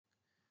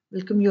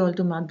Welcome you all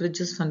to Math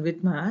Bridges Fun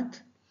with Math.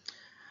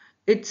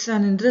 It's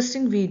an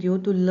interesting video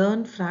to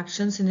learn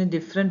fractions in a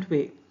different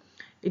way.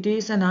 It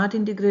is an art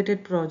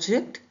integrated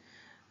project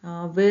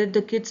where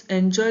the kids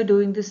enjoy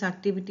doing this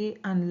activity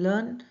and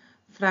learn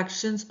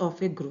fractions of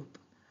a group.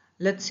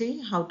 Let's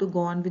see how to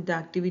go on with the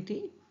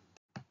activity.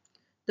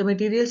 The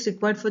materials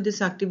required for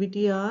this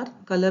activity are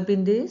color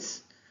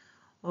bindis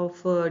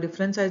of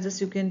different sizes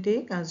you can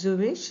take as you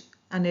wish.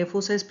 An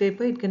A4 size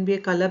paper, it can be a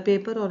color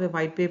paper or a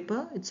white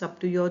paper, it's up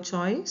to your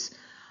choice,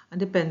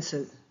 and a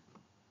pencil.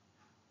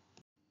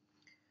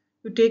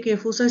 You take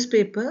A4 size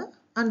paper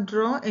and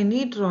draw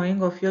any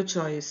drawing of your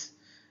choice.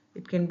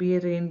 It can be a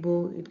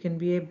rainbow, it can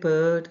be a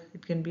bird,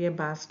 it can be a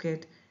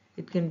basket,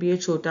 it can be a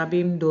Chota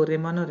Bheem,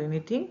 Doraemon or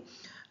anything.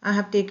 I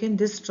have taken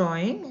this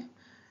drawing,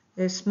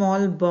 a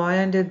small boy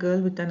and a girl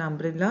with an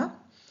umbrella.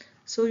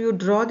 So you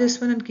draw this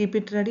one and keep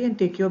it ready and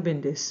take your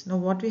bindis. Now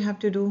what we have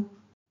to do?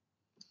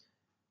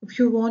 If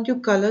you want,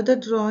 you color the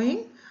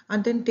drawing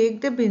and then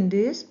take the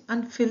bindis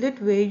and fill it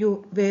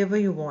wherever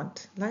you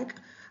want. Like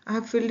I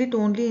have filled it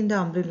only in the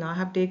umbrella. I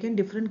have taken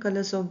different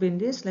colors of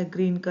bindis like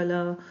green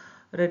color,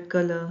 red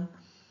color,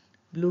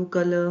 blue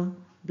color,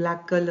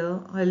 black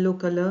color, yellow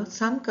color.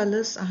 Some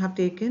colors I have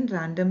taken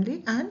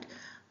randomly and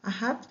I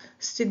have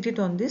sticked it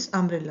on this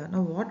umbrella.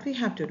 Now what we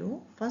have to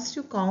do? First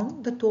you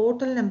count the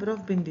total number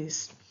of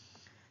bindis.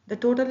 The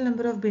total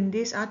number of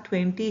bindis are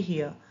 20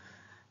 here.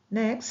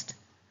 Next,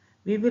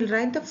 we will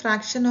write the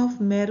fraction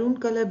of maroon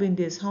color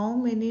bindis. How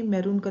many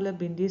maroon color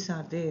bindis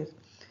are there?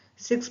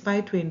 6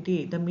 by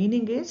 20. The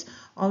meaning is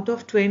out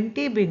of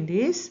 20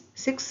 bindis,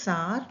 6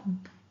 are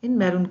in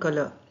maroon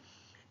color.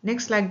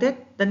 Next, like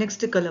that, the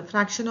next color,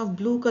 fraction of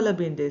blue color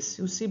bindis.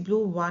 You see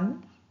blue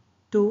 1,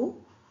 2,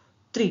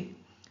 3.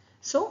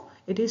 So,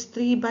 it is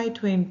 3 by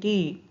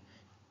 20.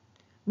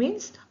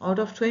 Means out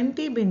of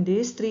 20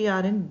 bindis, 3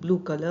 are in blue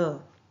color.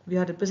 We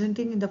are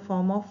representing in the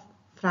form of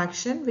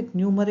fraction with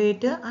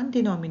numerator and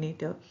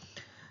denominator.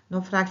 Now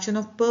fraction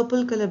of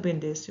purple color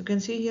bindis. You can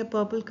see here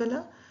purple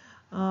color.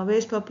 Where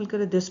is purple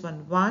color? This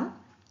one. 1,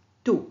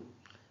 2.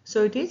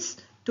 So it is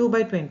 2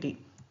 by 20.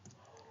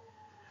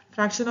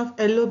 Fraction of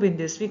yellow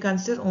bindis. We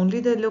consider only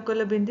the yellow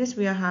color bindis.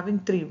 We are having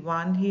 3.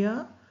 1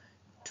 here,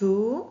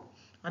 2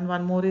 and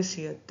one more is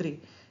here, 3.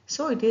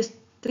 So it is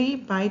 3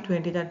 by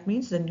 20. That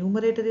means the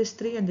numerator is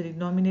 3 and the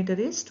denominator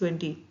is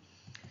 20.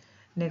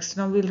 Next,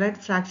 now we'll write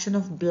fraction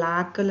of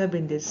black color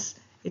bindis.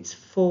 It's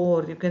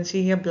 4. You can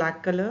see here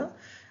black color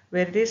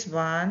where it is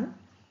 1,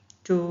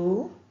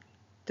 2,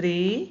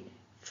 3,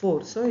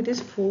 4. So it is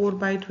 4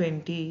 by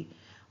 20.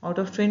 Out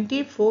of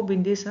 20, 4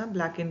 bindis are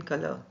black in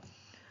color.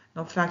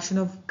 Now fraction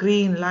of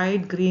green,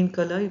 light green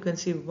color, you can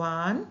see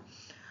 1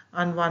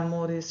 and one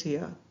more is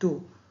here,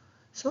 2.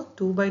 So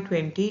 2 by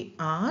 20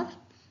 are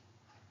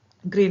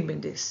green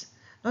bindis.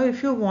 Now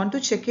if you want to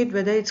check it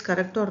whether it's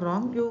correct or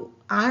wrong, you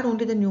add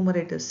only the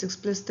numerators. 6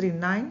 plus 3,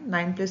 9,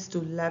 9 plus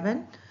 2,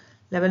 11,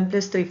 11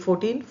 plus 3,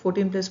 14,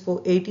 14 plus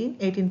 4, 18,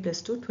 18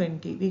 plus 2,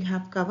 20. We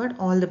have covered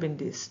all the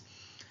bindis.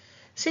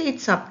 See,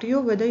 it's up to you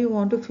whether you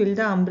want to fill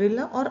the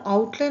umbrella or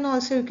outline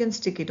also you can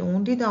stick it.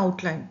 Only the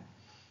outline.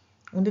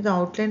 Only the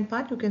outline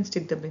part you can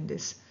stick the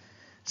bindis.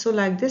 So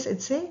like this,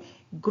 it's a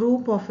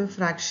group of a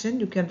fraction.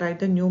 You can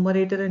write the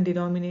numerator and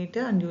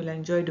denominator and you will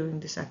enjoy doing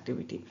this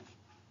activity.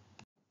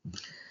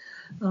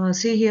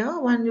 See here,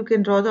 one you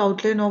can draw the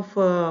outline of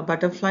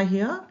butterfly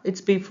here.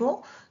 It's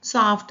before. So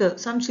after,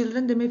 some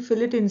children they may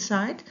fill it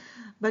inside,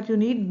 but you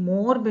need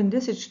more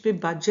bindis. It should be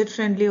budget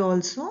friendly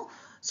also.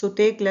 So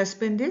take less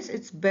bindis.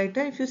 It's better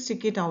if you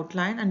stick it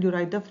outline and you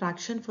write the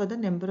fraction for the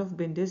number of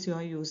bindis you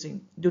are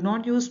using. Do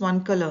not use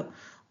one color,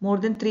 more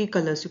than 3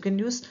 colors. You can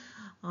use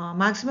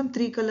maximum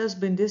 3 colors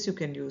bindis. You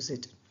can use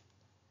it.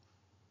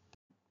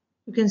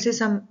 You can see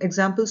some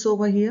examples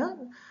over here.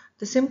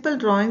 The simple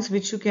drawings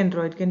which you can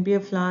draw. It can be a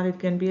flower, it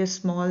can be a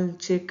small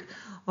chick,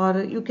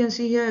 or you can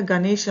see here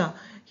Ganesha.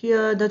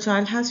 Here the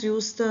child has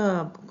used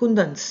the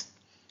kundans.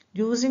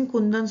 Using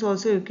kundans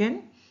also you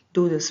can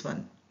do this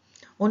one.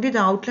 Only the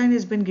outline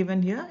has been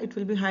given here. It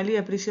will be highly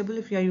appreciable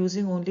if you are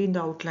using only in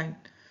the outline,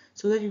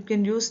 so that you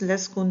can use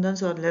less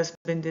kundans or less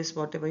bindis,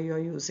 whatever you are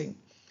using.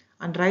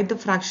 And write the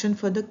fraction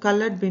for the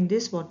colored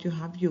bindis what you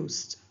have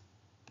used.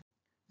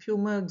 Few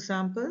more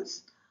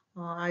examples.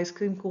 Ice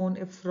cream cone,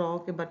 a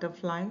frog, a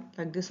butterfly,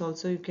 like this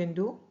also you can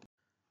do.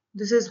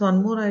 This is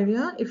one more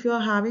idea. If you are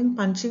having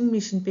punching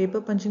machine,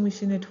 paper punching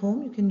machine at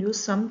home, you can use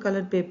some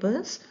colored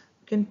papers.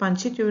 You can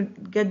punch it, you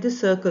get the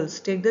circles.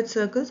 Take that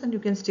circles and you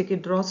can stick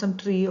it. Draw some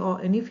tree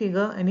or any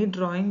figure, any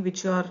drawing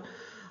which you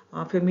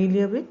are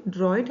familiar with.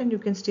 Draw it and you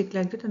can stick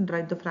like that and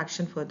write the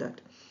fraction for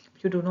that.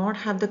 If you do not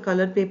have the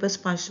colored papers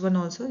punched one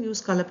also, use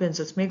color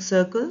pencils. Make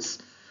circles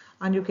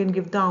and you can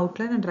give the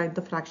outline and write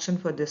the fraction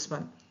for this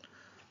one.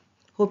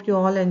 Hope you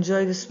all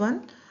enjoy this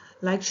one.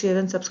 Like, share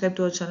and subscribe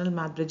to our channel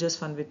Math Bridges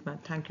Fun with Math.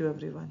 Thank you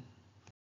everyone.